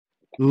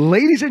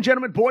Ladies and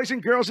gentlemen, boys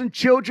and girls and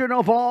children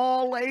of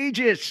all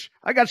ages,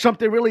 I got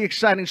something really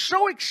exciting.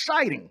 So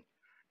exciting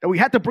that we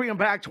had to bring him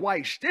back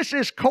twice. This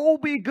is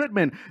Kolby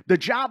Goodman, the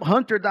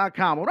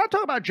jobhunter.com. When I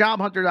talk about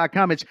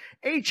jobhunter.com, it's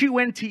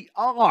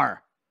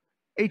H-U-N-T-R.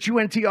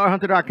 H-U-N-T-R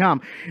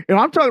hunter.com. And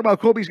I'm talking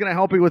about Kolby's going to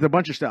help you with a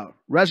bunch of stuff.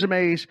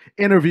 Resumes,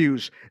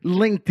 interviews,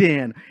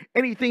 LinkedIn,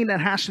 anything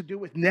that has to do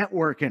with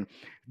networking.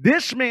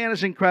 This man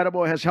is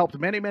incredible, has helped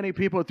many, many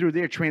people through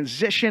their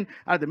transition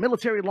out of the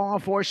military, law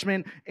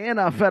enforcement, and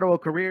federal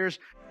careers.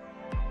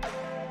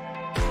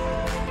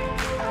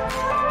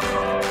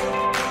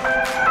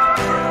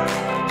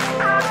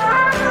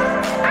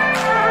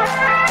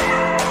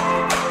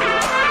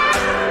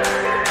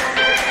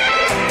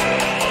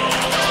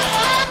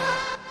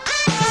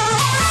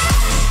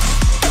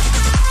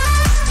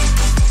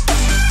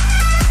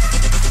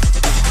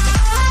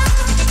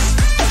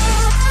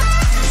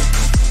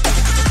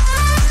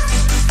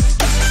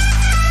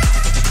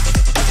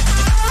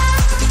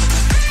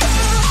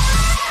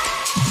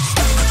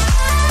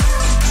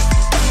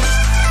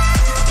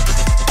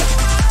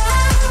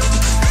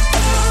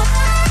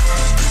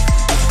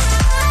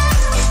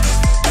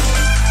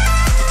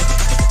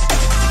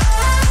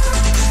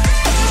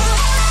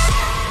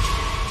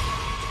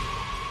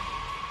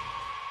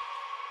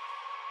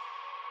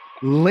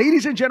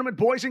 Ladies and gentlemen,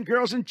 boys and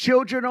girls and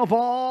children of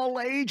all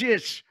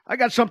ages, I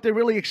got something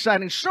really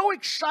exciting. So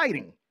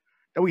exciting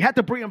that we had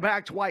to bring him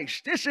back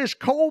twice. This is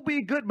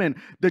Kolby Goodman,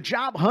 the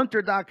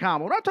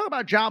jobhunter.com. When I talk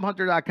about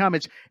jobhunter.com,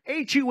 it's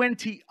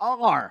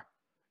H-U-N-T-R.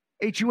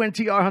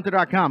 H-U-N-T-R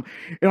hunter.com.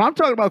 And I'm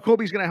talking about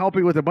Kolby's going to help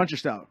you with a bunch of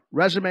stuff.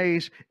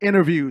 Resumes,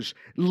 interviews,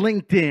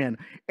 LinkedIn,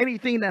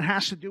 anything that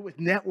has to do with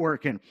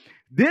networking.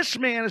 This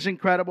man is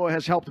incredible,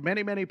 has helped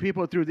many, many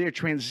people through their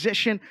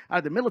transition out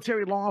of the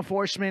military, law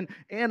enforcement,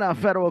 and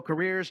federal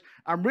careers.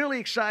 I'm really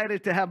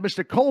excited to have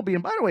Mr. Kolby.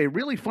 And by the way,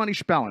 really funny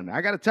spelling.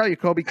 I got to tell you,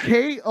 Kolby,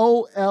 K-O-L-B-Y,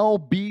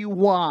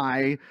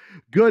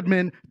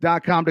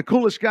 Goodman.com, the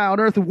coolest guy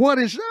on earth. What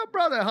is up,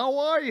 brother? How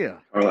are you?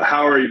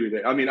 How are you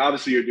today? I mean,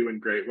 obviously you're doing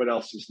great. What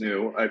else is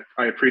new?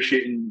 I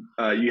appreciate you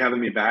having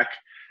me back.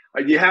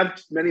 Do you have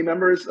many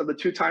members of the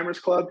Two Timers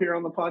Club here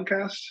on the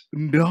podcast?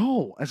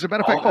 No, as a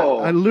matter of fact,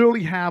 I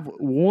literally have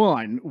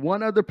one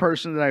other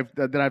person that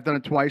I've done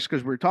it twice,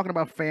 because we're talking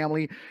about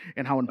family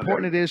and how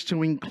important it is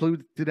to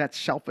include that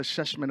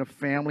self-assessment of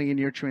family in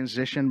your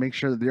transition. Make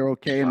sure that they're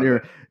okay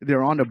and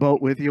they're on the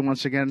boat with you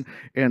once again.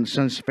 And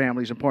since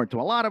family is important to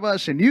a lot of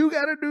us, and you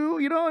got to do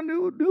a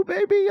new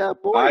baby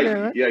boy.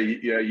 Right? Yeah.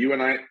 You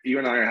and I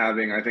are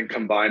having, I think,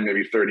 combined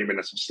maybe 30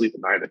 minutes of sleep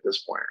a night at this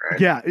point, right?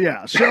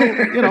 Yeah. So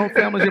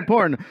family's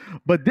important,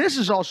 but this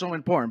is also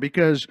important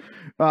because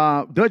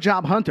the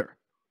Job Hunter,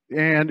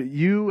 and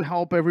you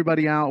help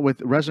everybody out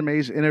with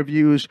resumes,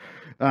 interviews,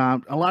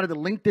 a lot of the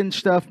LinkedIn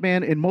stuff,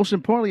 man, and most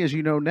importantly, as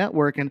you know,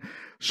 networking.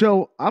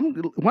 So why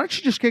don't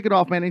you just kick it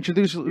off, man?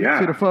 Introduce to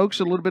the folks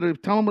tell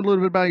them a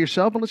little bit about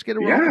yourself, and let's get it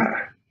rolling.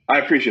 Yeah, I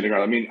appreciate it,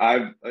 Carl. I mean,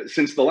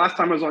 since the last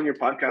time I was on your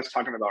podcast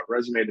talking about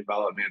resume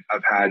development,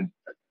 I've had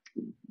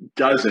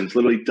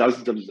literally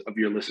dozens of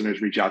your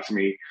listeners reach out to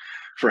me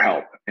for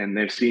help, and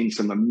they've seen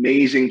some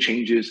amazing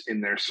changes in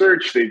their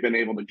search. They've been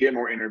able to get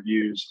more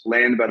interviews,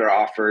 land better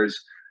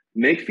offers,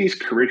 make these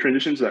career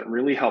transitions that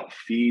really help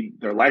feed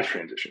their life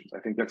transitions. I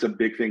think that's a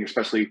big thing,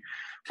 especially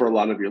for a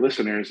lot of your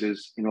listeners,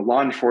 is,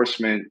 law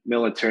enforcement,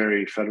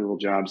 military, federal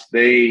jobs,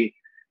 they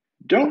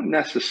don't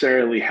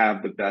necessarily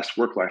have the best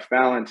work-life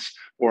balance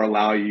or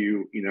allow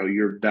you,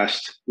 your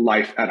best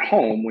life at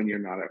home when you're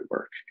not at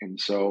work. And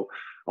so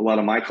a lot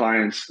of my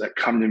clients that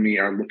come to me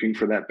are looking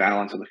for that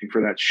balance, are looking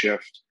for that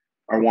shift,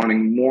 are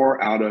wanting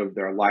more out of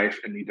their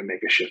life and need to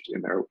make a shift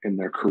in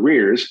their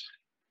careers,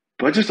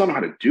 but just don't know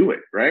how to do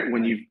it, right?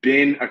 When you've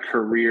been a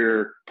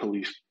career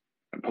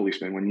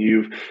policeman, when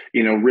you've,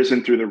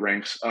 risen through the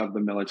ranks of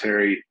the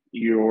military,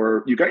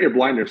 you got your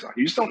blinders on.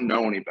 You just don't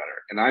know any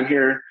better. And I'm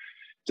here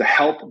to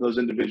help those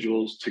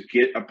individuals to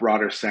get a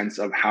broader sense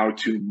of how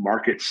to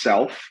market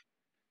self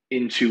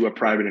into a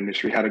private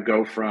industry, how to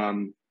go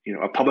from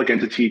a public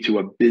entity to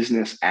a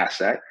business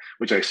asset,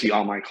 which I see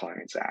all my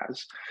clients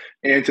as,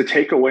 and to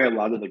take away a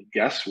lot of the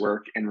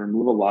guesswork and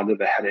remove a lot of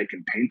the headache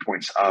and pain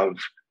points of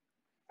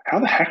how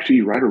the heck do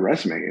you write a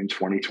resume in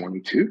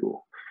 2022,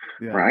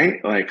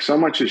 right? Like, so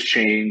much has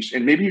changed,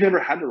 and maybe you've never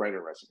had to write a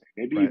resume.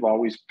 Maybe you've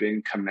always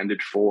been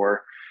commended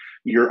for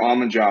your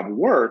on-the-job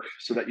work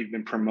so that you've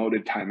been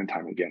promoted time and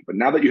time again. But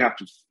now that you have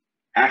to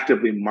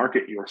actively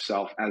market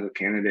yourself as a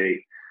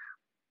candidate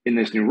in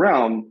this new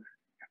realm,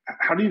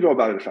 how do you go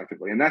about it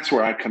effectively? And that's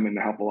where I come in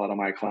to help a lot of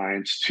my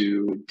clients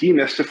to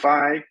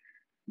demystify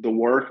the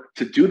work,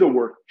 to do the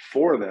work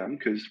for them,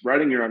 because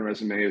writing your own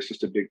resume is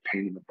just a big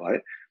pain in the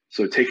butt.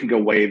 So taking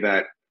away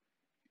that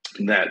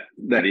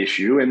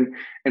issue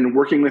and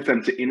working with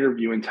them to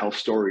interview and tell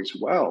stories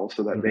well,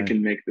 so that they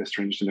can make this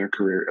transition in their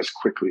career as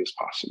quickly as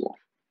possible.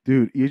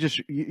 Dude, you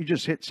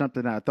just hit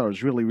something that I thought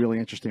was really, really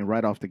interesting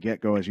right off the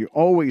get-go, as you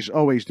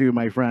always do,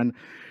 my friend.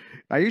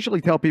 I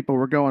usually tell people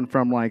we're going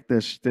from like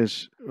this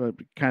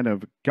kind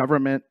of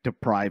government to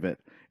private.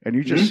 And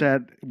you just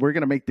said we're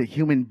going to make the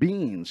human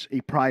beings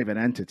a private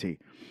entity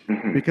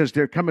because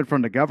they're coming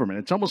from the government.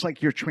 It's almost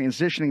like you're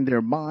transitioning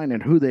their mind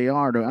and who they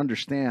are to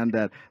understand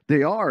that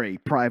they are a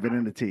private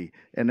entity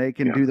and they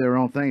can do their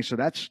own thing. So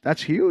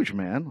that's huge,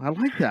 man. I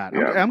like that.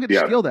 I'm going to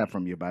steal that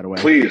from you, by the way.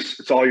 Please,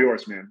 it's all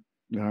yours, man.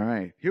 All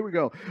right, here we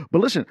go.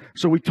 But listen,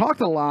 so we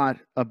talked a lot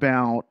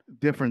about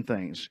different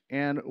things.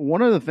 And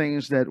one of the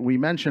things that we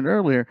mentioned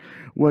earlier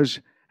was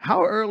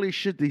how early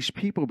should these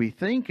people be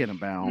thinking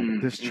about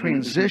this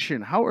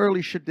transition? How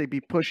early should they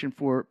be pushing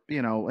for,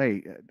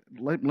 hey,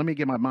 let me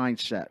get my mind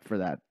set for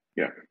that?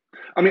 Yeah.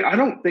 I mean, I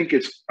don't think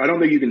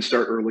you can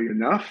start early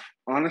enough,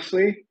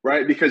 honestly,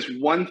 right? Because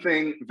one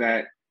thing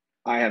that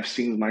I have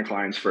seen with my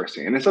clients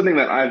firsthand, and it's something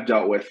that I've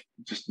dealt with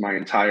just my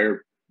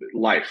entire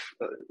life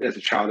as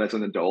a child, as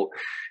an adult,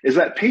 is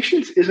that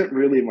patience isn't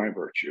really my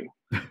virtue.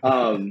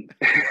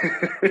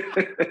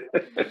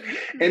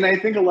 And I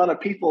think a lot of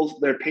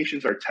their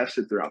patience are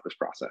tested throughout this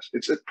process.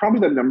 It's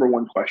probably the number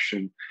one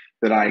question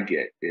that I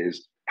get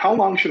is, how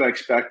long should I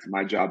expect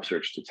my job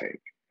search to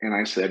take? And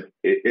I said,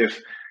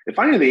 if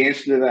I knew the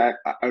answer to that,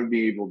 I would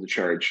be able to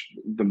charge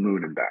the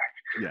moon and back.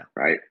 Yeah.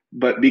 Right.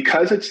 But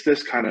because it's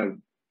this kind of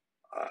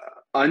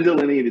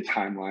undelineated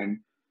timeline,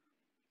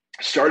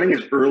 starting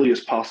as early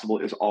as possible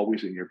is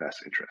always in your best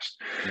interest.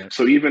 Yeah.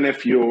 So even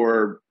if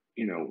you're,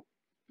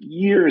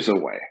 years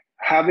away,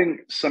 having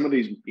some of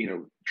these,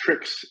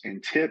 tricks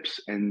and tips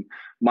and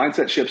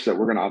mindset shifts that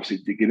we're going to obviously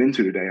get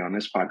into today on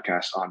this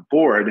podcast on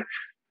board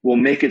will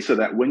make it so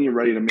that when you're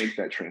ready to make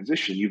that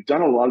transition, you've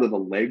done a lot of the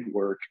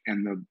legwork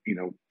and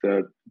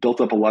the built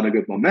up a lot of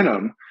good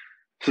momentum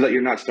so that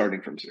you're not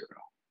starting from zero.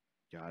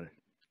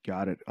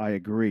 Got it. I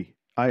agree.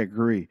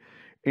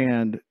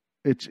 And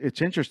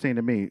it's interesting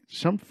to me.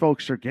 Some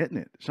folks are getting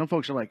it. Some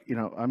folks are like, I'm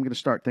going to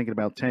start thinking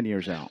about 10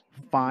 years out,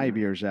 5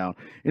 years out.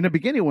 In the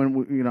beginning,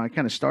 when I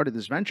kind of started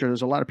this venture,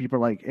 there's a lot of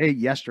people like, hey,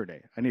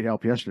 yesterday, I need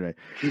help yesterday.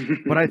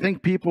 But I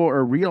think people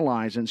are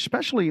realizing,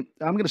 especially,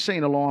 I'm going to say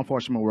in the law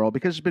enforcement world,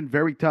 because it's been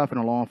very tough in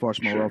the law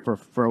enforcement world for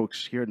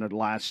folks here in the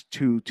last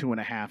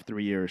 2.5,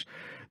 3 years,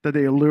 that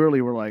they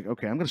literally were like,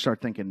 okay, I'm going to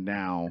start thinking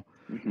now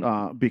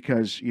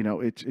because,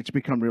 it's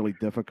become really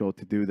difficult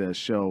to do this.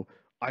 So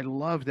I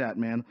love that,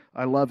 man.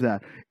 I love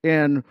that.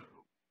 And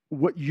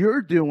what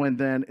you're doing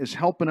then is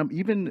helping them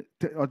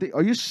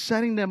are you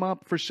setting them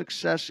up for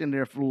success in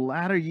their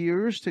latter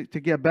years to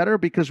get better?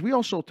 Because we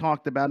also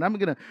talked about, and I'm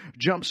going to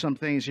jump some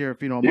things here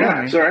if you don't mind.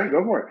 Yeah, sorry,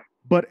 go for it.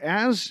 But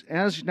as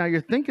now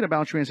you're thinking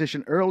about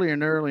transition earlier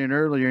and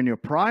earlier in your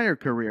prior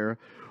career,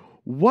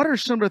 what are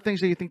some of the things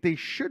that you think they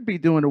should be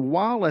doing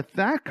while at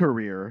that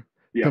career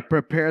to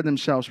prepare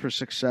themselves for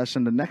success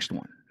in the next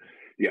one?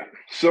 Yeah.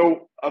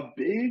 So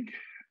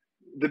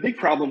the big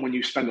problem when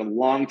you spend a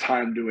long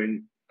time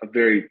doing a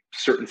very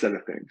certain set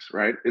of things,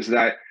 right, is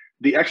that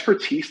the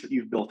expertise that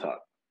you've built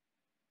up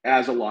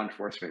as a law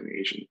enforcement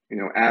agent,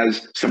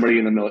 as somebody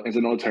as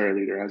a military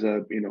leader, as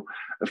a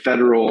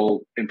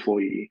federal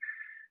employee,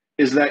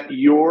 is that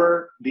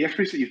the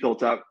expertise that you've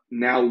built up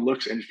now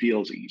looks and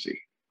feels easy.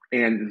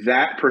 And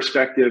that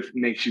perspective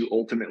makes you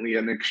ultimately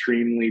an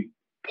extremely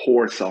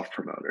poor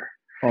self-promoter.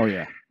 Oh,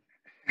 yeah.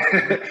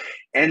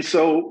 And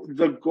so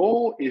the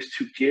goal is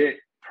to get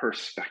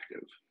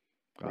perspective,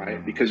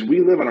 right? Because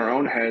we live in our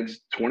own heads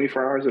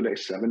 24 hours a day,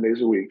 7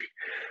 days a week.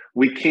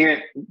 We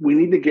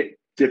need to get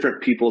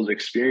different people's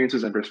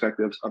experiences and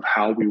perspectives of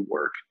how we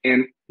work.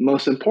 And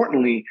most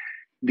importantly,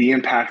 the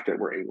impact that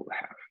we're able to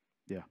have.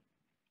 Yeah.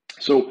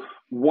 So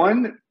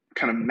one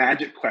kind of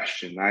magic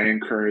question I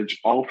encourage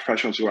all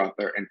professionals who are out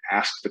there and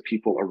ask the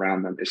people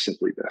around them is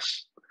simply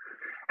this: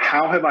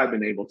 how have I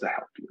been able to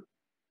help you?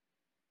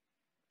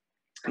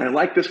 And I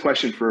like this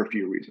question for a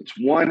few reasons.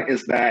 One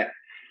is that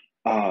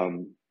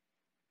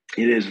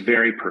it is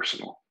very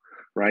personal,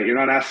 right? You're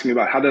not asking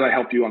about how did I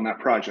help you on that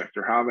project,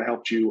 or how have I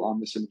helped you on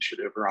this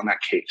initiative or on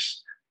that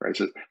case, right?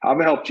 So how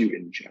have I helped you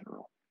in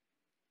general?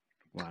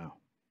 Wow.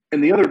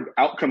 And the other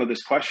outcome of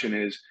this question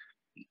is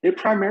it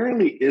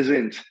primarily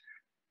isn't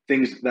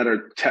things that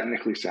are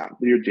technically sound,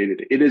 your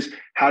day-to-day. It is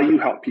how you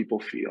help people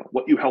feel,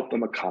 what you help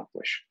them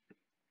accomplish,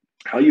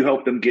 how you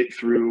help them get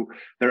through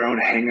their own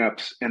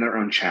hangups and their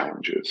own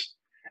challenges.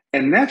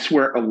 And that's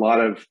where a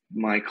lot of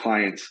my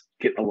clients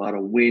get a lot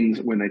of wins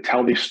when they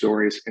tell these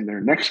stories in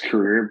their next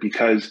career,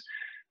 because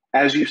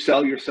as you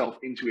sell yourself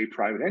into a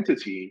private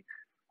entity,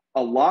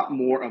 a lot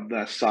more of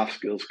the soft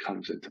skills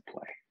comes into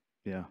play.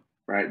 Yeah.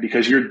 Right?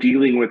 Because you're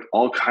dealing with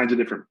all kinds of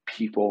different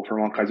people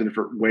from all kinds of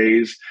different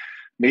ways.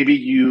 Maybe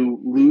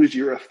you lose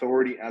your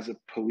authority as a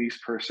police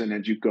person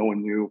and you go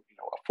and you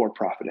a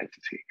for-profit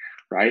entity,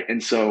 right?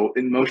 And so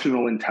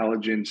emotional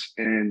intelligence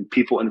and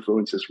people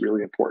influence is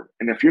really important.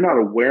 And if you're not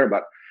aware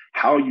about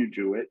how you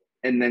do it,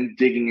 and then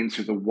digging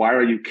into the why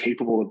are you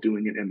capable of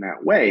doing it in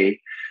that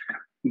way,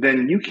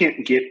 then you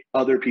can't get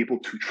other people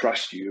to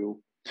trust you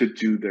to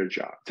do their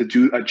job, to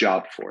do a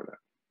job for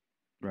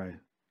them.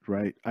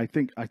 Right. I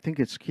think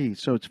it's key.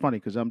 So it's funny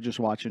because I'm just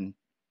watching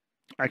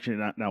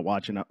Actually, not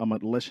watching. I'm a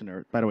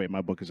listener. By the way,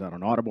 my book is out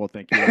on Audible.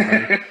 Thank you,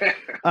 everybody.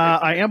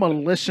 I am a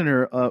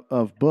listener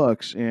of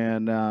books,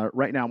 and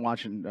right now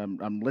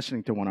I'm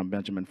listening to one on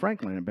Benjamin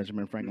Franklin, and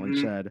Benjamin Franklin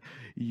said,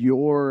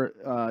 your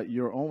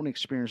own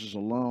experiences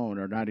alone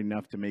are not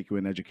enough to make you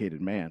an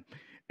educated man.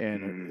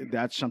 And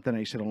that's something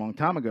I said a long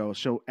time ago.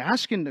 So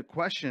asking the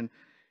question,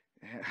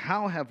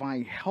 how have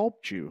I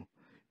helped you?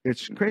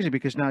 It's crazy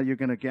because now you're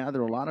going to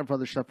gather a lot of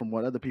other stuff from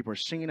what other people are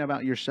seeing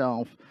about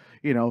yourself.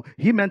 You know,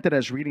 he meant it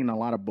as reading a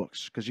lot of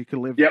books because you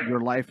can live your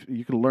life,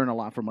 you can learn a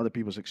lot from other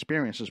people's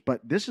experiences. But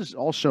this is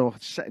also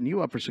setting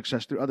you up for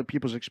success through other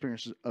people's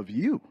experiences of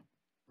you,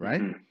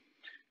 right?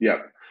 Yeah.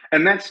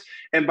 And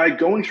by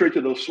going straight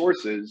to those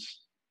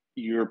sources,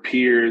 your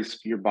peers,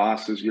 your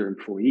bosses, your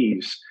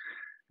employees,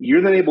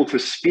 you're then able to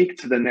speak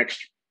to the next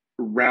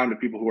round of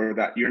people who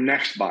are your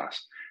next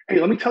boss. Hey,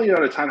 let me tell you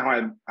about a time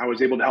how I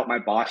was able to help my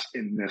boss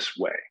in this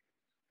way.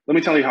 Let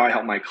me tell you how I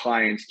help my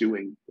clients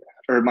doing,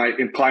 or my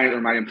client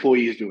or my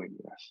employees doing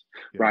this,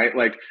 right?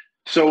 Like,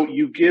 so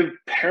you give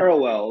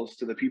parallels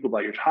to the people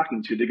that you're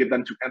talking to get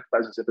them to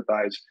empathize and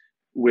sympathize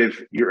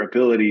with your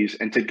abilities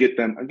and to get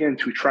them, again,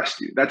 to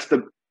trust you. I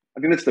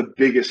think that's the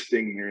biggest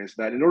thing here, is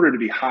that in order to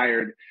be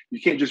hired,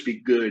 you can't just be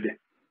good.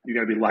 You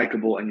got to be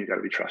likable and you got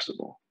to be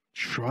trustable.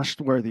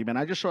 Trustworthy, man.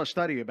 I just saw a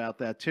study about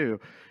that too,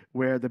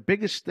 where the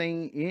biggest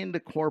thing in the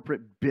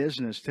corporate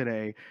business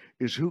today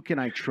is who can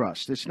I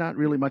trust. It's not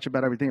really much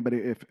about everything, but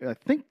if I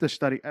think the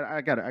study,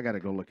 I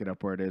gotta go look it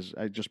up where it is.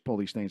 I just pull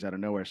these things out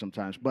of nowhere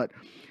sometimes, but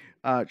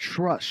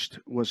trust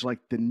was like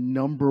the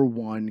number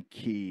one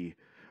key.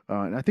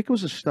 And I think it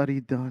was a study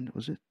done.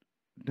 Was it?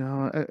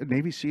 No,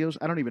 Navy SEALs.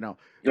 I don't even know.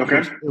 Okay.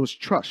 It was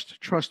trust.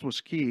 Trust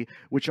was key,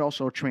 which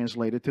also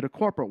translated to the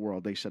corporate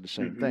world. They said the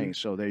same thing.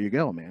 So there you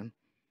go, man.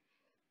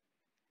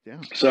 Yeah.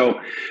 So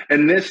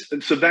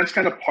that's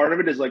kind of part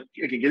of it, is like,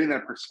 again, getting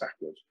that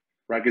perspective,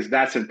 right? Because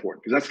that's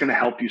important, because that's going to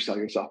help you sell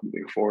yourself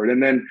moving forward.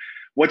 And then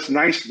what's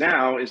nice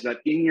now is that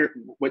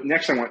what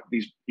next I want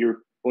your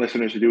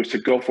listeners to do is to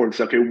go forward and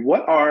say, okay,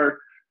 what are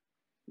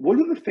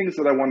the things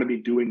that I want to be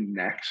doing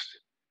next?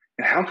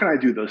 And how can I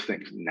do those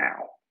things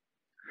now?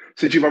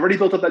 Since you've already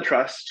built up that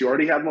trust, you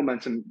already have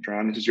momentum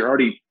drawn, and since you're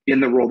already in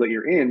the role that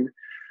you're in,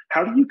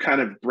 how do you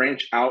kind of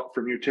branch out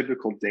from your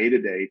typical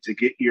day-to-day to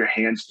get your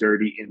hands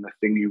dirty in the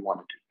thing you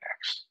want to do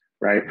next,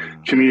 right?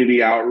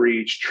 Community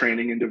outreach,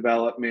 training and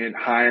development,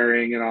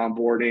 hiring and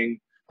onboarding,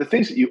 the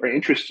things that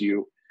interest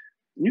you,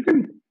 you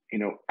can,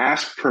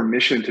 ask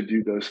permission to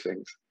do those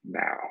things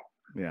now.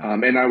 Yeah.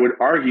 And I would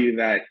argue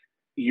that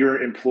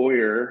your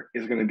employer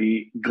is going to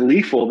be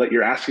gleeful that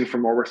you're asking for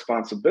more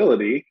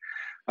responsibility,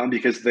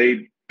 because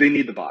they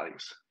need the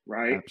bodies,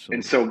 right?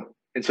 Absolutely.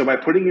 And so by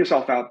putting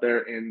yourself out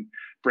there and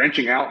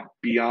branching out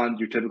beyond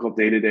your typical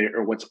day-to-day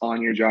or what's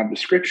on your job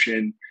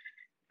description,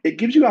 it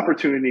gives you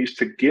opportunities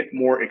to get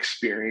more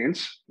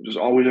experience, which is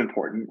always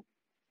important.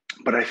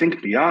 But I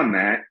think beyond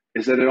that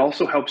is that it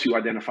also helps you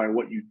identify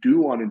what you do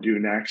want to do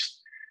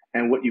next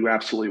and what you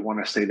absolutely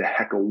want to stay the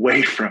heck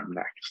away from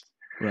next.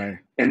 Right.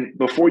 And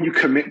before you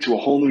commit to a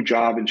whole new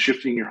job and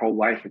shifting your whole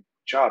life and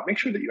job, make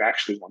sure that you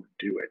actually want to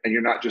do it and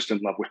you're not just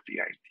in love with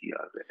the idea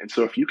of it. And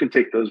so if you can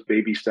take those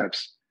baby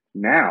steps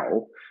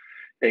now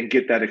and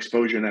get that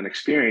exposure and that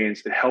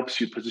experience, it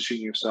helps you position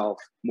yourself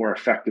more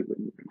effectively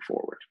moving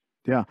forward.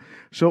 Yeah.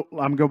 So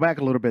I'm go back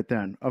a little bit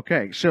then.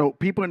 Okay. So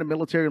people in the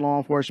military, law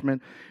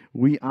enforcement,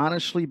 we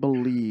honestly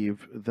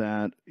believe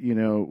that,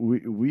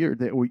 we are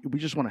there. We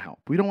just want to help.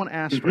 We don't want to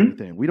ask for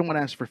anything. We don't want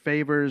to ask for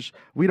favors.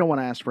 We don't want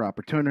to ask for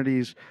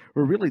opportunities.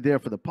 We're really there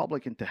for the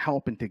public and to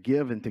help and to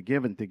give and to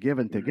give and to give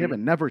and to give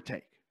and never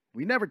take.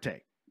 We never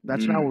take.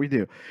 That's not what we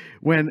do.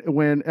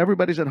 When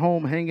everybody's at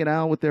home hanging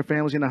out with their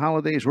families in the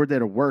holidays, we're there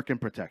to work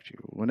and protect you.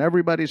 When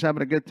everybody's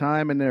having a good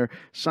time in their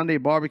Sunday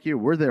barbecue,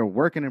 we're there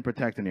working and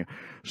protecting you.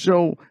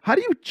 So how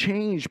do you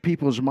change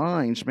people's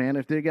minds, man,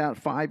 if they got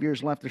 5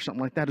 years left or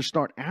something like that, to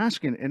start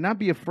asking and not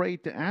be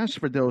afraid to ask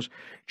for those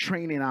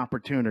training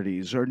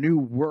opportunities or new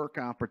work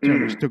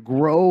opportunities to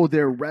grow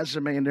their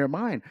resume in their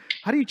mind?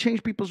 How do you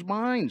change people's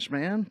minds,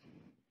 man?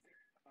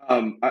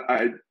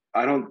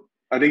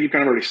 I think you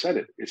kind of already said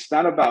it. It's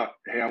not about,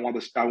 hey, I want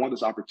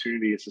this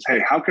opportunity. It says,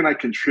 hey, how can I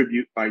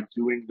contribute by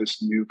doing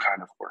this new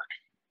kind of work?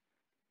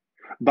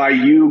 By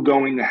you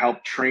going to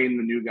help train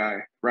the new guy,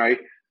 right?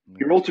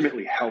 You're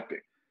ultimately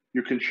helping.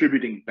 You're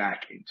contributing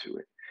back into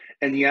it.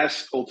 And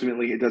yes,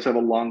 ultimately, it does have a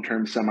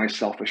long-term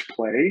semi-selfish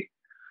play,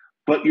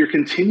 but you're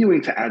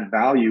continuing to add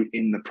value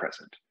in the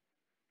present,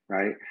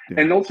 right? Yeah.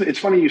 And ultimately, it's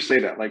funny you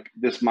say that, like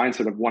this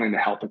mindset of wanting to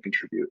help and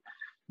contribute.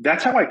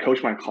 That's how I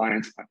coach my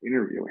clients on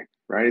interviewing,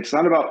 right? It's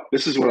not about,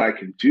 this is what I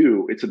can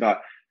do. It's about,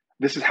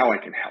 this is how I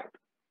can help.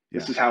 Yeah.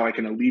 This is how I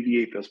can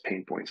alleviate those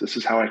pain points. This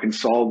is how I can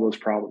solve those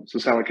problems.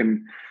 This is how I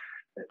can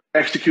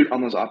execute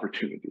on those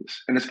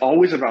opportunities. And it's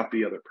always about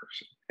the other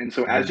person. And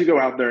so as you go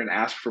out there and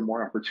ask for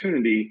more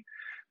opportunity,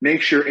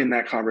 make sure in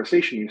that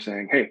conversation you're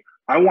saying, hey,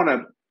 I want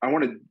to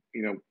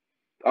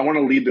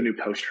lead the new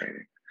post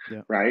training.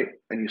 Yeah. right?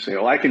 And you say,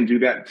 "Oh, I can do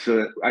that so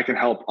that I can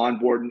help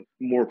onboard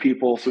more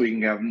people so we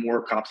can have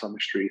more cops on the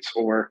streets,"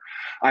 or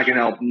I can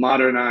help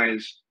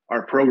modernize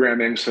our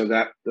programming so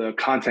that the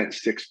content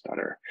sticks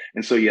better.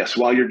 And so, yes,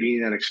 while you're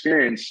gaining that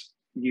experience,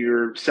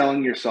 you're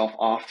selling yourself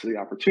off to the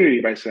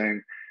opportunity by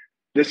saying,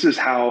 "This is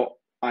how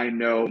I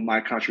know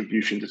my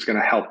contributions is going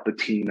to help the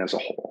team as a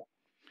whole."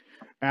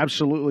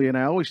 Absolutely. And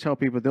I always tell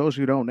people, those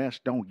who don't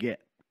ask don't get.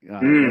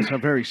 That's a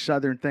very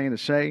Southern thing to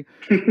say,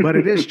 but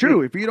it is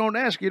true. If you don't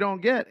ask, you don't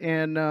get.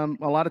 And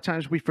a lot of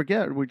times we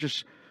forget. We're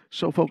just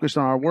so focused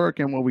on our work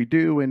and what we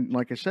do. And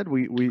like I said,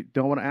 we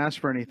don't want to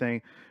ask for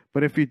anything.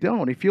 But if you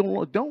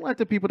don't don't let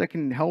the people that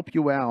can help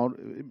you out,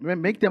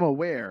 make them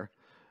aware,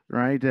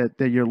 right,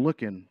 that you're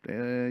looking,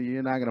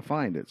 you're not going to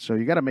find it. So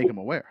you got to make them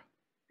aware.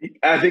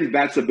 I think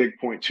that's a big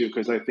point too,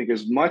 because I think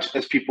as much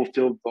as people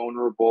feel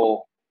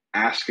vulnerable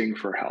asking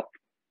for help,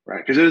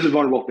 right? Because it is a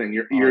vulnerable thing.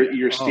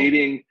 You're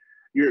stating,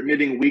 you're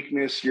admitting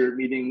weakness, you're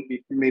admitting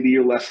maybe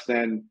you're less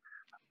than,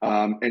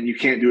 and you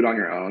can't do it on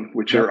your own,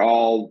 which are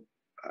all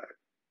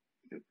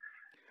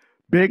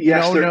big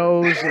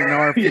no-nos in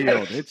our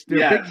field. Yes,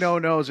 They're big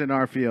no-nos in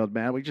our field,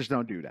 man. We just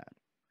don't do that.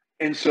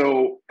 And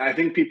so I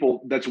think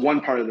people, that's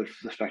one part of the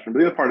spectrum. But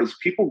the other part is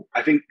people,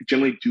 I think,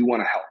 generally do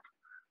want to help.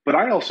 But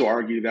I also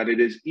argue that it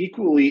is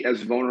equally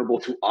as vulnerable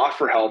to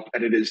offer help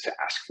as it is to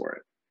ask for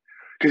it.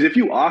 Because if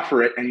you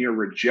offer it and you're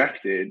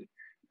rejected,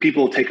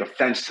 people take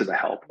offense to the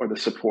help or the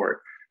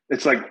support.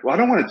 It's like, well, I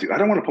don't want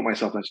to put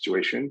myself in that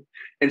situation.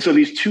 And so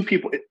these two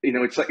people,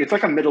 it's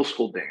like a middle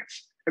school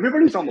dance.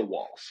 Everybody's on the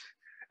walls.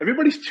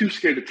 Everybody's too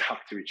scared to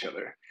talk to each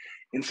other.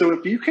 And so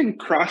if you can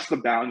cross the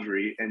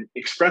boundary and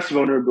express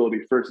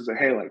vulnerability first and say,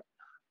 hey, like,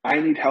 I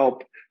need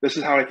help. This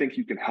is how I think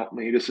you can help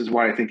me. This is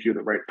why I think you're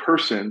the right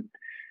person.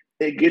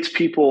 It gets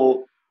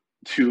people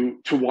to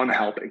want to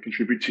help and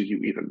contribute to you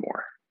even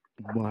more.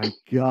 My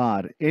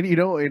God.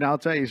 And I'll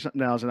tell you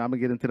something else, and I'm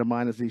going to get into the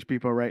mind of these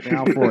people right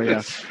now for you.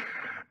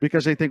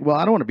 Because they think, well,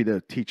 I don't want to be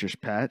the teacher's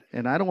pet,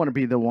 and I don't want to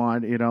be the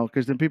one,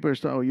 because then people are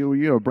saying, oh,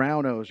 you're a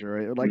brown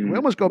noser. Like, we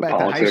almost go back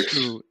to high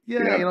school.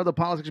 Yeah, the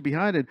politics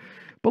behind it.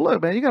 But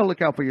look, man, you got to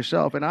look out for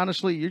yourself. And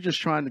honestly, you're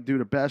just trying to do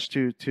the best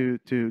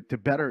to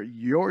better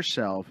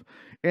yourself.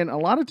 And a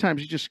lot of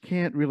times you just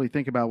can't really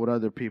think about what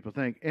other people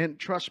think. And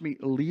trust me,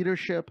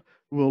 leadership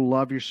will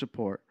love your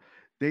support.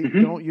 They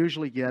don't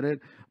usually get it.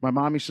 My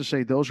mom used to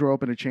say, those who are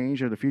open to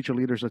change are the future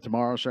leaders of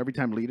tomorrow. So every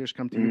time leaders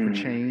come to you for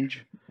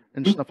change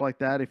and stuff like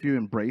that, if you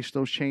embrace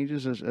those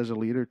changes as a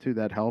leader too,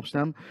 that helps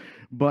them.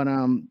 But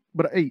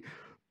hey,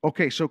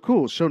 okay, so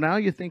cool. So now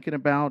you're thinking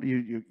about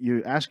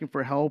you're asking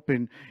for help,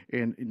 and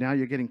now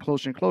you're getting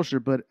closer and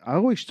closer. But I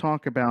always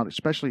talk about,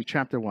 especially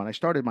chapter 1. I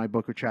started my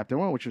book with chapter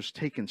 1, which was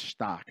taking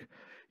stock.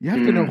 You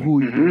have to know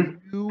who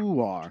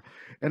you are.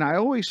 And I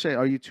always say,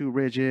 are you too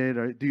rigid,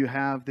 or do you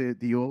have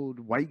the old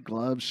white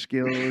glove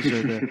skills,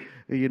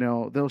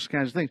 or those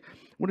kinds of things?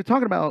 When you're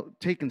talking about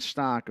taking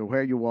stock of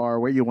where you are,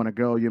 where you want to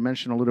go, you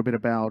mentioned a little bit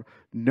about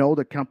know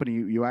the company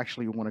you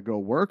actually want to go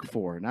work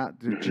for, not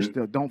just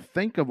don't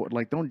think of it,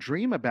 like don't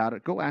dream about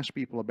it. Go ask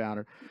people about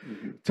it.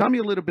 Tell me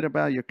a little bit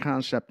about your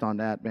concept on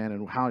that, man,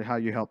 and how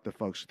you help the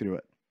folks through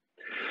it.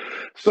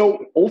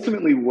 So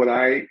ultimately, what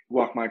I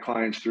walk my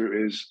clients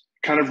through is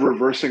kind of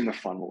reversing the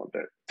funnel a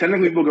bit.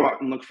 Typically, people go out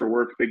and look for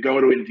work. They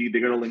go to Indeed, they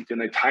go to LinkedIn,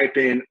 they type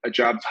in a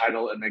job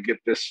title, and they get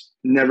this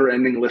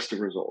never-ending list of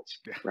results,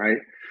 right?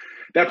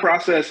 That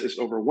process is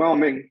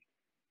overwhelming.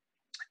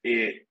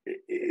 It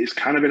is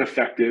kind of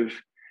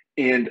ineffective.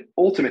 And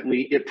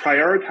ultimately, it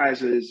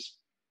prioritizes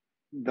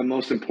the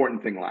most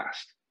important thing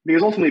last.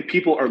 Because ultimately,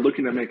 people are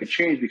looking to make a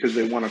change because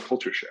they want a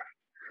culture shift.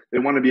 They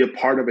want to be a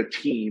part of a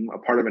team, a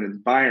part of an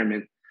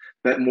environment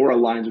that more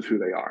aligns with who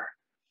they are.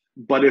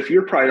 But if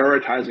you're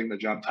prioritizing the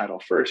job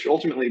title first, you're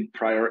ultimately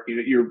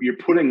you're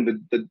putting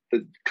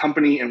the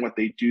company and what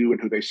they do and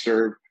who they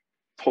serve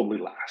totally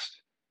last.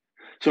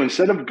 So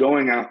instead of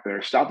going out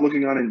there, stop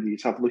looking on Indeed,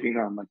 stop looking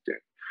on LinkedIn.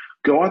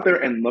 Go out there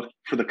and look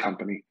for the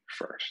company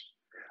first.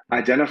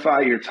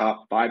 Identify your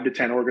top 5 to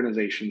 10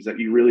 organizations that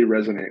you really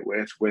resonate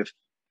with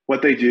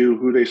what they do,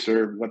 who they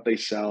serve, what they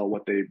sell,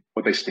 what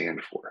they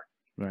stand for.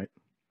 Right.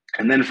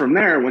 And then from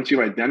there, once you've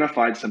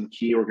identified some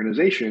key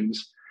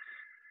organizations,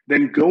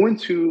 then go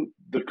into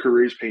the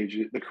career page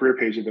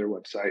of their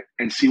website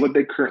and see what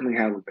they currently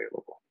have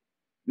available.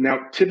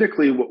 Now,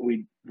 typically what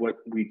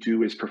we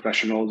do as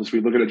professionals is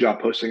we look at a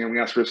job posting and we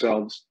ask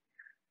ourselves,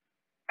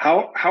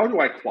 how do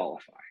I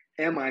qualify?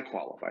 Am I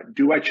qualified?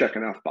 Do I check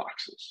enough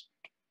boxes?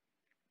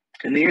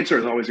 And the answer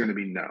is always going to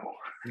be no.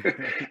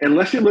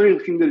 Unless you're literally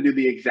looking to do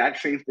the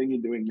exact same thing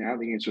you're doing now,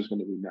 the answer is going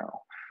to be no.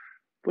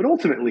 But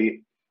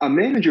ultimately, a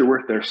manager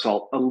worth their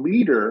salt, a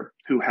leader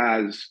who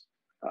has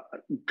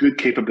good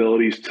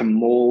capabilities to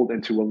mold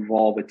and to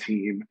evolve a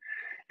team,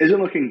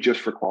 isn't looking just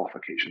for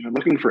qualification. They're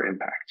looking for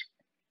impact.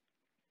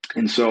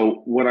 And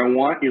so what I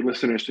want your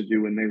listeners to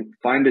do when they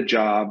find a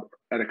job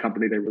at a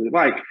company they really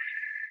like,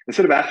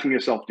 instead of asking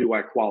yourself, do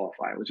I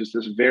qualify, which is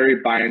this very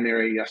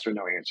binary yes or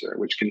no answer,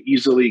 which can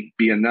easily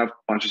be enough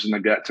punches in the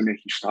gut to make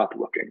you stop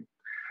looking.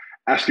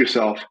 Ask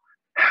yourself,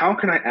 how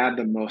can I add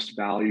the most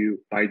value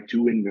by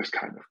doing this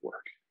kind of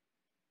work?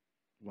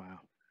 Wow.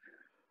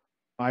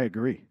 I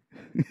agree.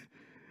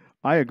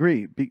 I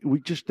agree. We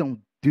just don't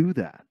do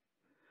that.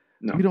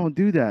 No. We don't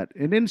do that.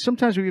 And then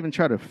sometimes we even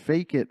try to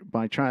fake it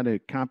by trying to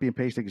copy and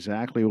paste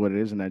exactly what it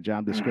is in that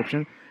job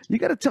description. You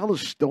got to tell a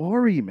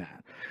story,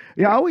 man.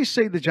 Yeah, I always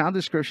say the job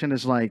description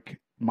is like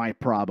my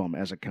problem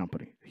as a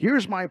company.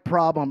 Here's my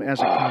problem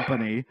as a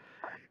company.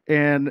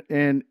 And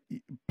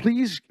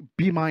please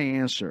be my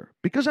answer,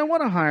 because I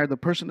want to hire the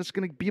person that's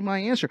going to be my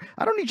answer.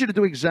 I don't need you to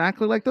do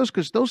exactly like those,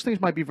 because those things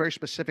might be very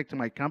specific to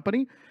my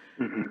company.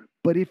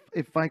 But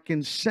if I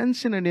can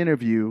sense in an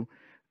interview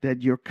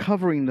that you're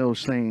covering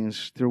those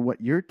things through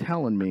what you're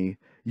telling me,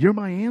 you're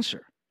my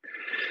answer.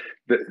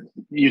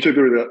 You took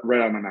it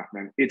right out of my mouth,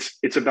 man.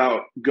 It's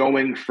about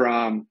going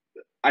from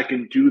I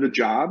can do the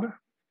job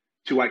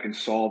to I can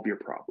solve your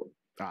problem.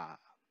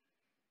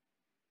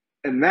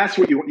 And that's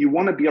what you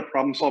want to be a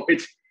problem solver.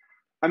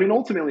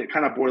 Ultimately, it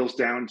kind of boils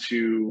down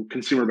to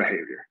consumer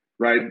behavior,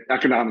 right?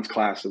 Economics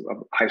class of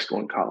high school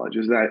and college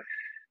is that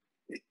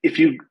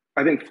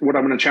I think what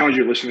I'm going to challenge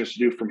your listeners to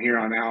do from here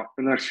on out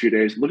in the next few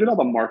days, look at all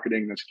the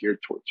marketing that's geared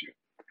towards you.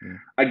 Yeah.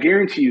 I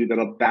guarantee you that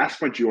a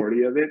vast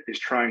majority of it is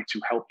trying to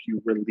help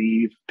you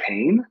relieve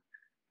pain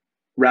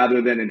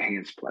rather than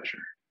enhance pleasure.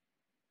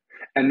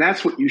 And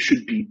that's what you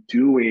should be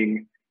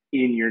doing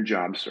in your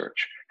job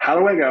search. How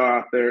do I go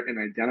out there and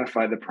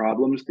identify the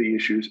problems, the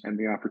issues, and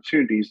the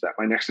opportunities that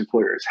my next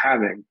employer is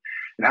having?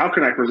 And how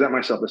can I present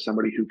myself as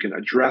somebody who can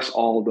address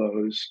all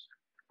those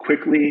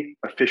quickly,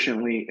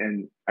 efficiently,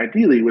 and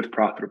ideally with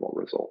profitable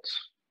results?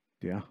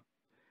 Yeah.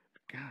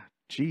 God,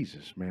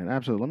 Jesus, man.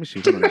 Absolutely. Let me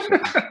see.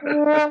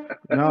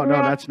 No,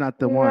 that's not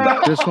the one.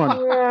 This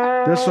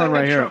one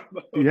right here.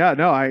 Yeah,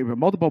 no, I have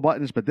multiple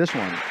buttons, but this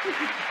one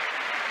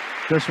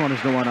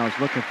is the one I was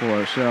looking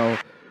for. So,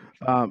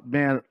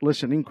 man,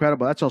 listen,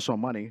 incredible. That's also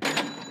money,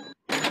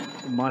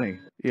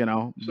 you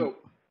know? So,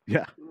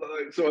 yeah.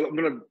 So I'm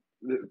going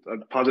to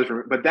apologize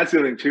for it, but that's the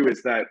other thing too,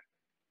 is that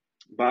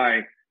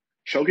by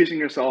showcasing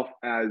yourself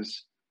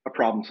as a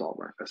problem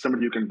solver, as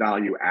somebody who can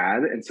value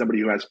add and somebody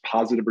who has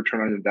positive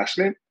return on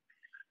investment,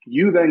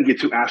 you then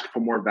get to ask for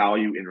more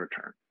value in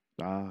return,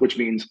 which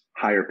means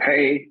higher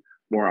pay,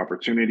 more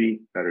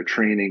opportunity, better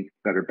training,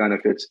 better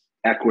benefits,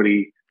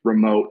 equity,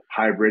 remote,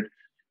 hybrid.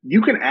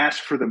 You can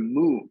ask for the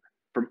moon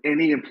from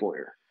any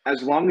employer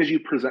as long as you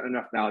present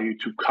enough value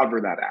to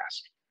cover that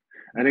ask.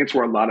 I think it's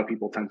where a lot of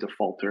people tend to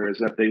falter, is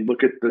that they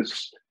look at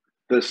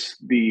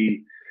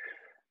the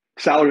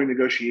salary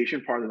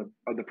negotiation part of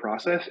the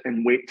process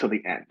and wait till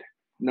the end.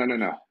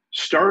 No.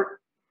 Start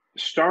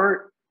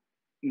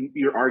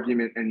your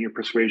argument and your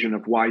persuasion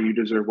of why you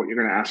deserve what you're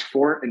going to ask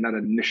for in that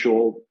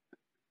initial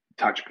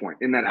touch point,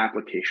 in that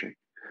application,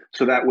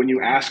 so that when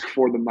you ask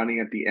for the money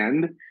at the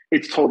end,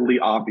 it's totally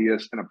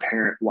obvious and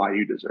apparent why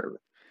you deserve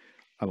it.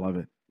 I love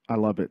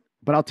it.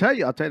 But I'll tell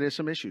you, there's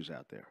some issues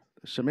out there.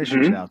 There's some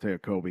issues out there,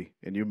 Kolby,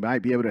 and you might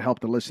be able to help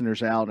the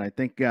listeners out. And I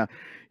think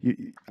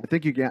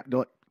you get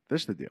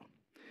this is the deal.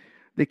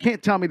 They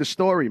can't tell me the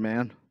story,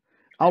 man.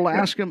 I'll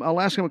ask them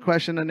a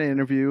question in the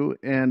interview,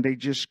 and they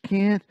just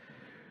can't.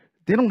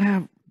 They don't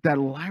have that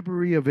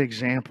library of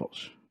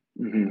examples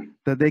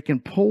that they can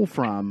pull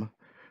from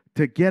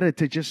to get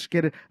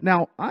it.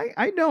 Now,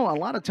 I know a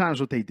lot of times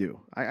what they do.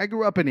 I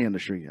grew up in the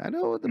industry. I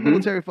know the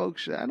military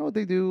folks. I know what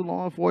they do,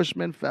 law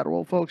enforcement,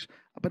 federal folks,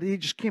 but they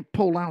just can't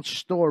pull out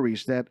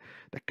stories that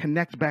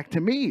connect back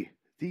to me,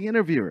 the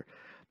interviewer.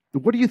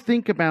 What do you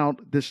think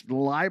about this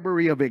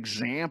library of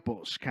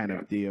examples kind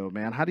of deal,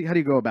 man? How do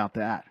you go about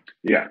that?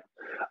 Yeah,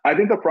 I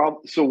think the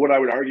problem. So what I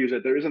would argue is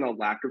that there isn't a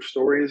lack of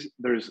stories.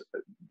 There's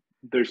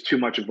too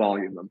much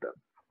volume of them.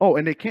 Oh,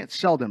 and they can't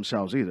sell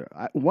themselves either.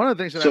 One of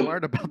the things that I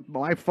learned about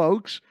my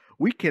folks,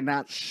 we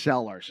cannot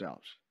sell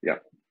ourselves. Yeah.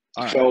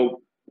 Right.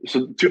 So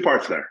two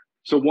parts there.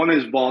 So one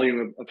is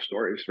volume of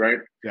stories, right?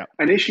 Yeah.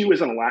 An issue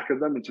isn't a lack of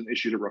them. It's an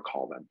issue to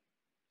recall them.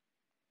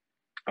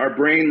 Our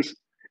brains,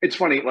 it's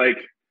funny, like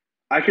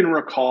I can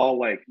recall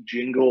like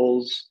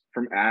jingles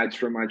from ads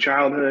from my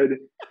childhood,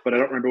 but I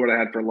don't remember what I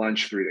had for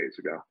lunch 3 days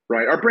ago,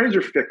 right? Our brains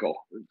are fickle.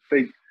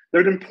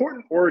 They're an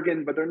important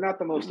organ, but they're not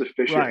the most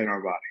efficient in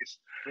our bodies.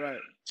 Right.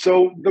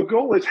 So the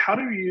goal is how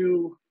do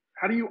you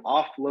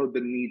offload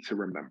the need to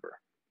remember?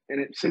 And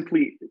it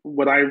simply,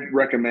 what I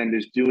recommend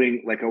is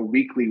doing like a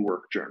weekly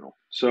work journal.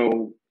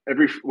 So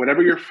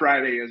whatever your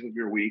Friday is of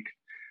your week,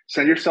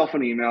 send yourself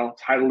an email,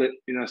 title it,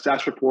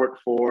 status report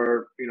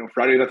for,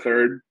 Friday the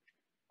 3rd.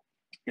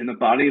 In the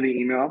body of the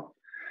email,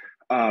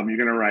 you're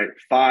going to write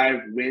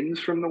 5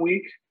 wins from the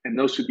week. And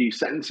those should be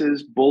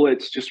sentences,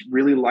 bullets, just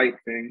really light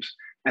things.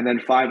 And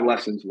then 5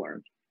 lessons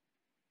learned.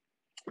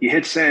 You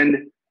hit send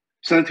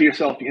it to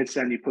yourself, you hit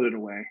send, you put it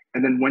away.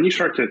 And then when you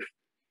start to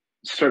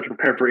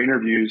prepare for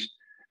interviews,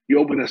 you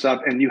open this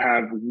up and you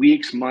have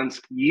weeks, months,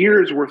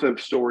 years worth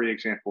of story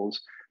examples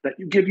that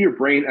you give your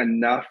brain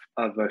enough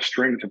of a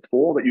string to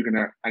pull that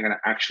I'm going to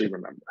actually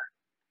remember.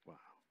 Wow.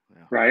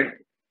 Yeah. Right?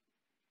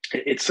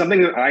 It's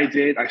something that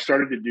I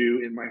started to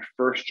do in my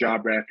first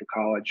job right after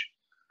college.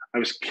 I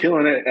was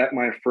killing it at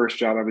my first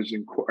job. I was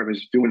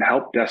doing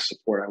help desk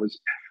support. I was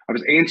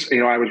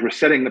answering, I was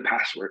resetting the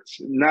passwords.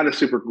 Not a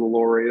super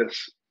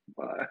glorious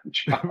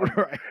job,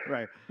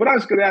 right. but I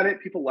was good at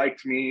it. People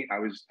liked me.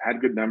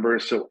 Had good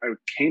numbers. So I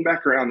came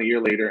back around a year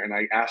later, and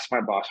I asked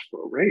my boss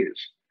for a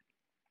raise.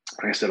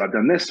 And I said, I've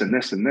done this and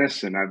this and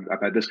this, and I've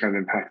had this kind of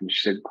impact. And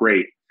she said,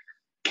 great.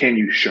 Can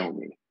you show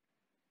me?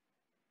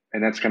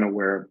 And that's kind of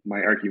where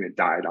my argument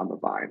died on the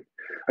vine.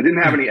 I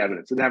didn't have any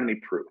evidence. Didn't have any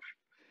proof.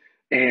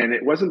 And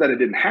it wasn't that it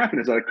didn't happen,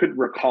 it's that I couldn't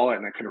recall it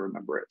and I couldn't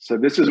remember it. So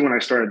this is when I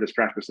started this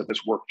practice of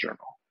this work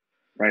journal,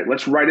 right?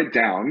 Let's write it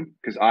down,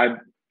 because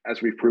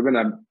as we've proven,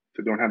 I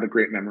don't have a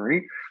great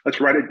memory. Let's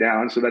write it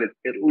down so that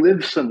it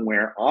lives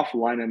somewhere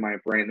offline in my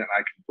brain that I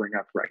can bring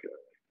up regularly.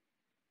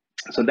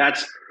 So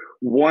that's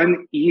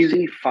one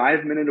easy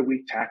 5-minute a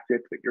week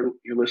tactic that your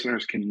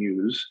listeners can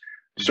use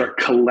to start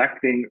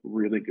collecting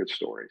really good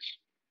stories.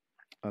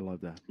 I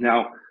love that.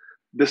 Now,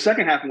 the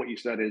second half of what you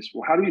said is,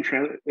 well, how do you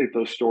translate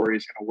those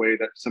stories in a way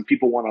that some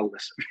people want to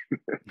listen,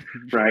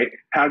 right?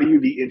 How do you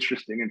be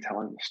interesting in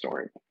telling the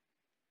story?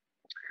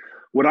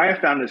 What I have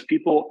found is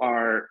people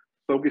are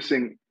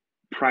focusing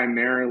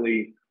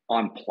primarily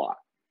on plot.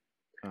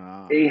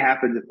 A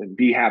happened, then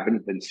B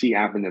happened, then C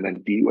happened, and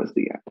then D was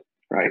the end,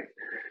 right?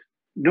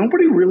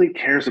 Nobody really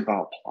cares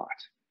about plot,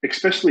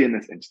 especially in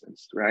this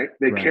instance, right?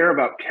 They care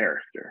about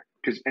character,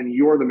 and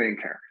you're the main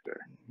character.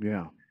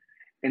 Yeah.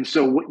 And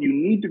so what you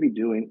need to be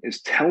doing is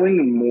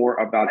telling more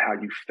about how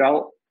you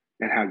felt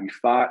and how you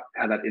thought,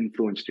 how that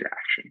influenced your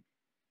action.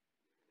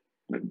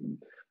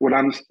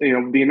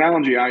 The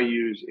analogy I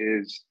use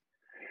is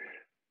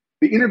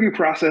the interview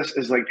process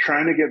is like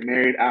trying to get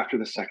married after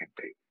the second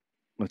date.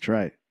 That's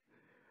right.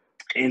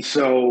 And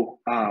so,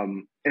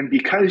 and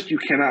because you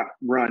cannot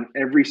run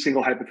every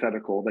single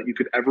hypothetical that you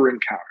could ever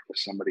encounter with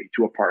somebody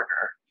to a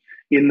partner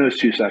in those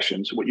 2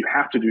 sessions, what you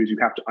have to do is you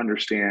have to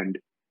understand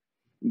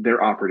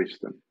their operating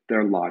system,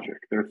 their logic,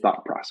 their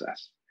thought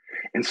process.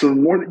 And so the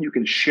more that you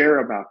can share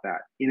about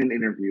that in an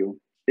interview,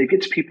 it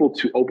gets people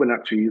to open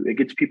up to you, it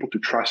gets people to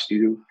trust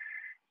you,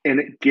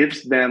 and it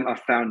gives them a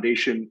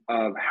foundation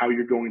of how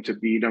you're going to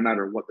be no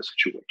matter what the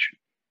situation.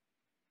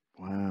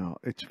 Wow.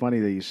 It's funny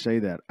that you say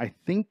that. I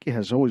think it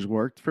has always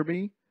worked for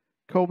me,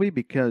 Kolby,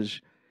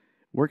 because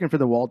working for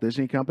the Walt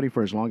Disney Company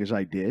for as long as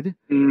I did,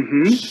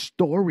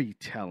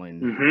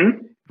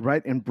 storytelling,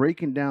 right, and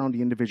breaking down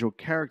the individual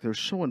character is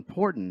so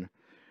important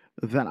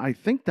that I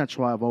think that's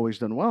why I've always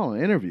done well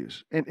in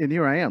interviews. And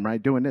here I am,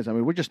 right, doing this. I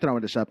mean, we're just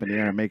throwing this up in the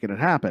air and making it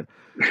happen.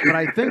 But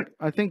I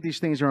think these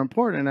things are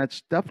important, and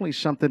that's definitely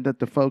something that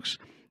the folks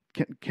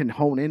can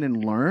hone in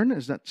and learn.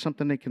 Is that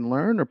something they can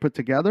learn or put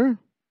together?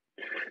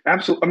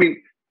 Absolutely. I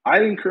mean,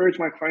 I encourage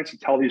my clients to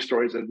tell these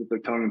stories as if they're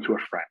telling them to a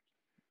friend,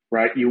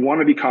 right? You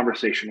want to be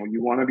conversational.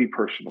 You want to be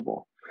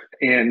personable.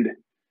 And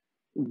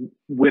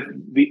with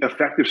the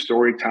effective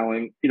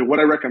storytelling, what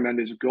I recommend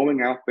is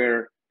going out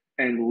there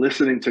and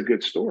listening to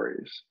good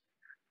stories,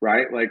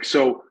 right? Like,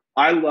 so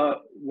I love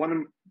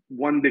one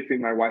big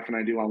thing my wife and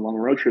I do on long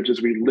road trips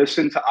is we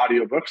listen to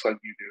audiobooks like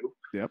you do.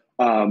 Yep.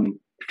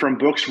 From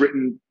books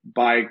written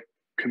by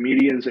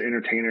comedians and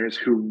entertainers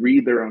who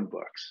read their own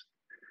books,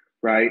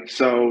 right?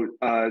 So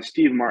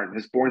Steve Martin,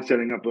 his Born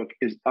Setting Up book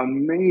is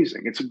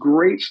amazing. It's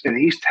great, and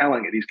he's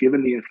telling it. He's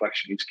giving the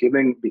inflection. He's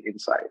giving the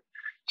insight.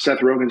 Seth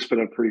Rogen's put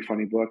a pretty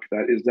funny book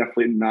that is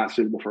definitely not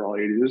suitable for all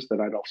ages that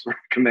I'd also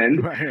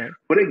recommend. Right.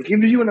 But it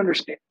gives you an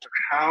understanding of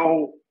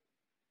how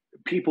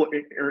people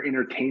are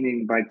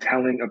entertaining by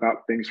telling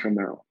about things from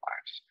their own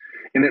lives.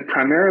 And it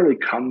primarily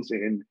comes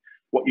in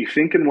what you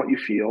think and what you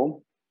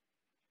feel,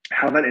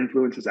 how that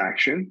influences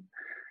action,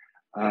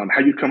 how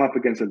you come up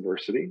against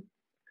adversity.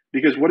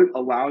 Because what it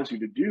allows you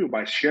to do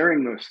by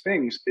sharing those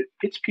things, it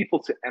gets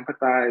people to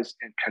empathize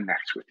and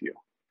connect with you.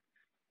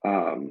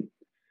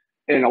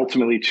 And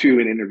ultimately, too,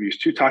 in interviews,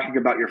 too, talking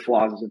about your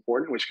flaws is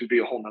important, which could be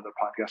a whole nother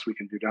podcast we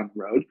can do down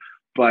the road.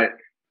 But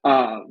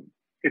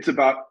it's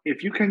about,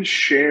 if you can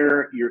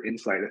share your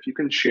insight, if you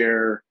can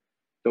share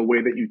the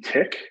way that you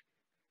tick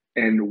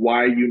and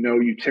why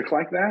you tick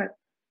like that,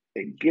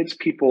 it gets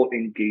people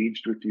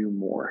engaged with you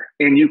more.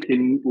 And you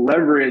can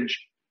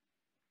leverage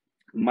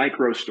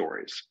micro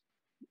stories.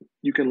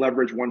 You can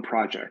leverage one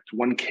project,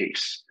 one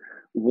case,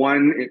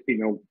 one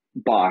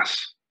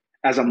boss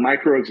as a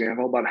micro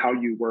example about how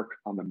you work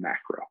on the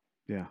macro.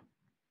 Yeah,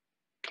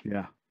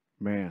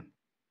 man,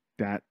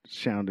 that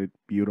sounded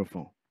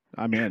beautiful.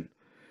 I'm in,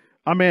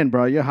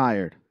 bro. You're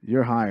hired,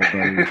 buddy.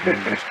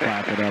 Just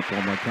clap it up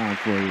one more time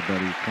for you,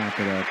 buddy. Clap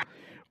it up.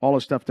 All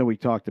the stuff that we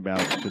talked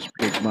about is just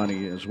big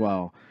money as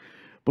well.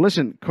 But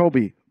listen,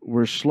 Kolby,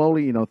 we're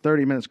slowly,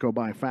 30 minutes go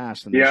by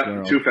fast in this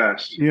world. Too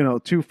fast.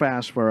 Too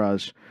fast for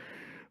us.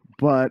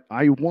 But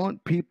I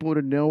want people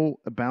to know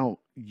about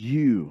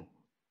you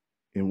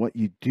and what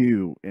you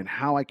do and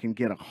how I can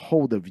get a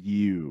hold of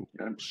you.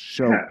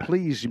 So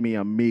please, mi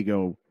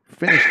amigo,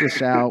 finish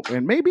this out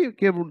and maybe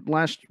give a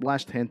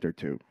last hint or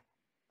two.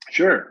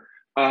 Sure.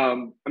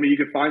 You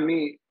can find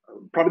me,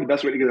 probably the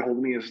best way to get a hold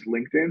of me is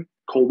LinkedIn,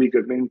 Kolby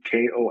Goodman,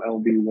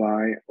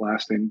 Kolby,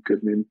 last name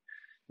Goodman.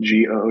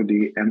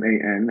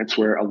 Goodman. That's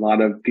where a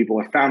lot of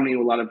people have found me.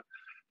 A lot of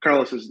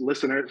Carlos's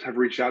listeners have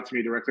reached out to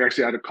me directly.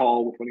 Actually, I had a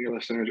call with one of your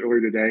listeners earlier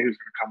today who's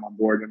going to come on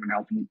board and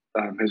help him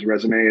his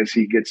resume as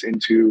he gets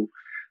into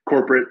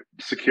corporate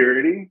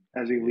security,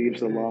 as he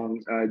leaves a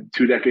long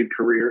 2-decade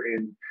career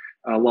in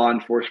law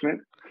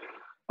enforcement.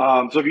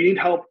 So if you need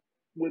help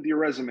with your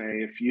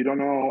resume, if you don't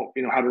know,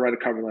 how to write a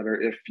cover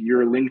letter, if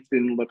your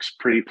LinkedIn looks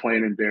pretty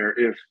plain and bare,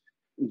 if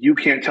you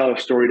can't tell a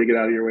story to get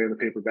out of your way in the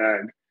paper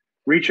bag,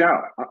 reach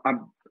out.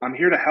 I'm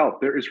here to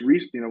help. There is,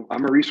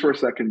 I'm a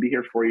resource that can be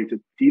here for you to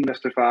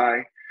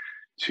demystify,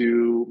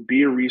 to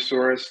be a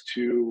resource,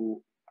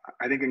 to,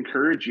 I think,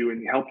 encourage you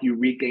and help you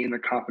regain the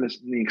confidence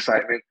and the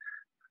excitement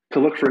to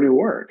look for new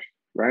work,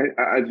 right?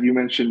 As you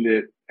mentioned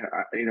it,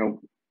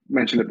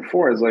 mentioned it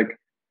before, is like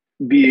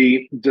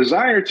the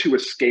desire to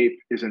escape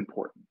is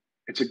important.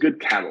 It's a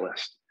good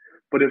catalyst.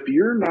 But if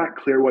you're not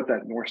clear what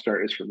that North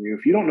Star is from you,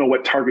 if you don't know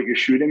what target you're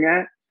shooting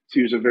at, to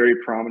use a very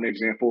prominent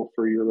example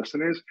for your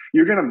listeners,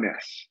 you're going to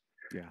miss.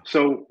 Yeah.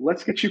 So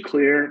let's get you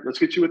clear. Let's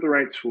get you with the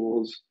right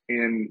tools,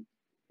 and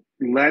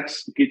let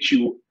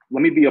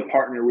me be a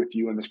partner with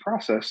you in this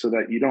process so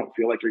that you don't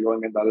feel like you're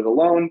going about it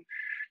alone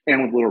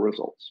and with little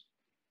results.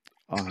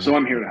 So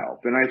I'm here to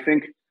help. And I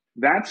think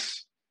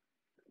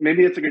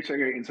maybe it's a good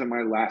segue into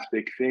my last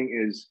big thing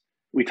is,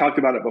 we talked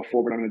about it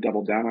before, but I'm going to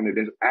double down on it,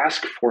 is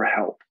ask for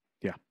help.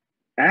 Yeah.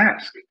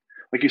 Ask.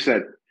 Like you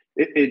said,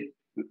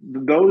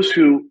 those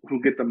who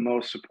get the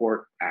most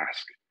support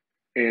ask.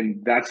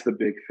 And that's the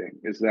big thing,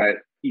 is that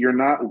you're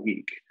not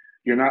weak.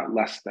 You're not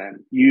less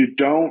than. You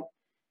don't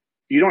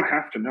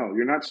have to know.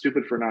 You're not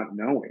stupid for not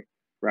knowing,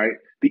 right?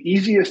 The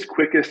easiest,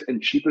 quickest,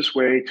 and cheapest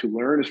way to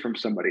learn is from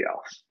somebody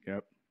else.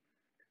 Yep.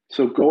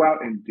 So go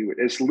out and do it.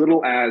 As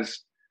little as,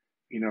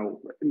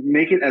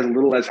 make it as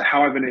little as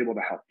how I've been able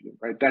to help you,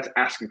 right? That's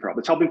asking for help.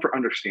 It's helping for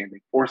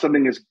understanding, or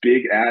something as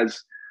big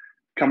as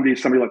coming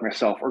to somebody like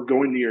myself, or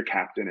going to your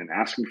captain and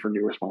asking for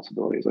new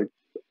responsibilities. Like,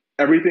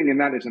 everything in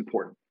that is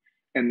important.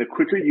 And the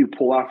quicker you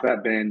pull off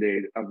that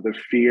Band-Aid of the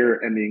fear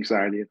and the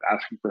anxiety of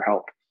asking for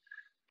help,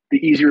 the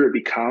easier it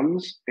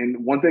becomes.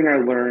 And one thing I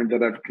learned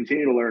that I've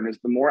continued to learn is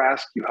the more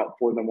ask you help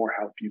for, the more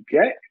help you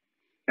get,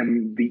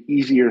 and the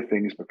easier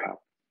things become.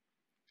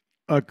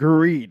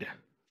 Agreed.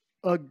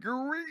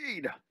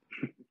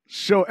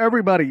 So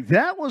everybody,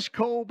 that was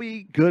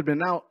Kolby Goodman.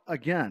 Now,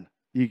 again,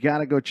 you got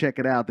to go check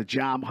it out. The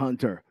job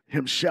hunter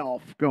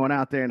himself going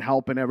out there and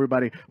helping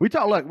everybody.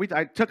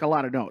 I took a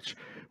lot of notes.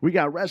 We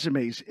got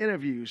resumes,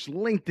 interviews,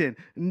 LinkedIn,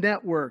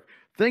 network,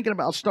 thinking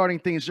about starting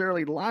things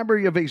early,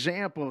 library of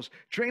examples,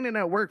 training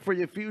at work for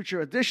your future,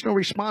 additional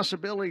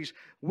responsibilities.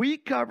 We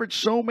covered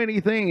so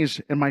many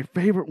things. And my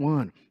favorite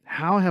one,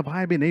 how have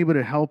I been able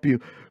to help you?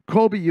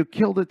 Kolby, you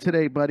killed it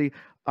today, buddy.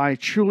 I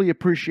truly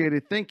appreciate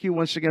it. Thank you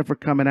once again for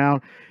coming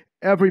out.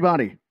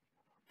 Everybody,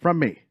 from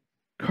me,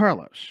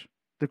 Carlos,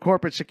 the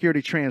corporate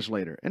security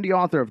translator and the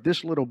author of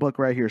this little book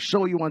right here.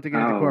 So You Want to Get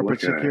into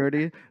Corporate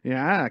Security.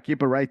 Yeah,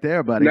 keep it right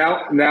there, buddy.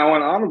 Now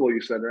on Audible,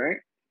 you said, right?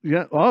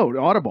 Yeah. Oh,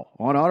 Audible.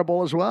 On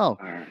Audible as well.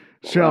 All right.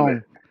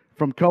 So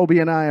from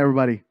Kolby and I,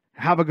 everybody,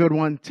 have a good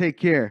one. Take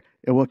care,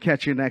 and we'll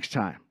catch you next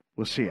time.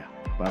 We'll see you.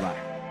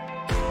 Bye-bye.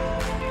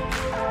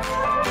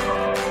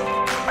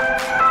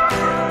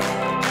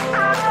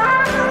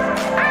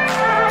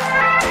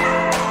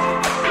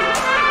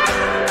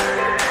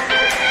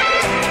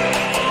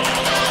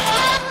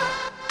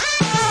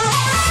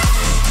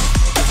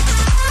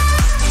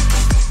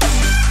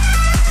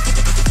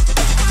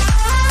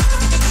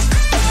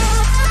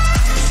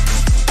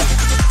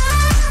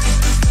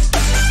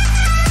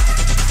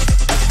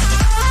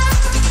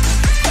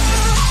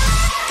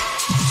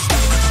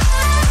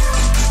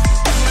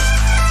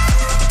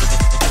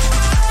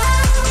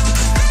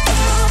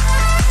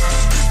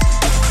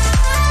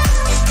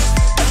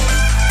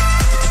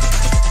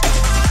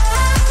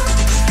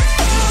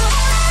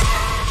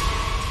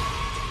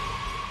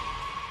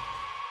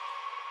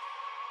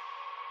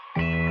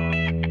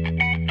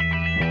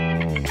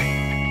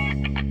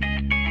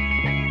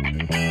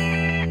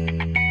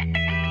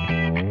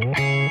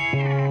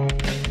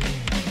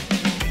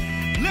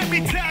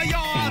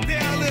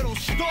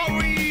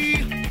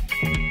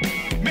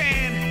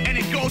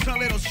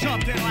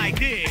 Something like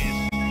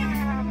this.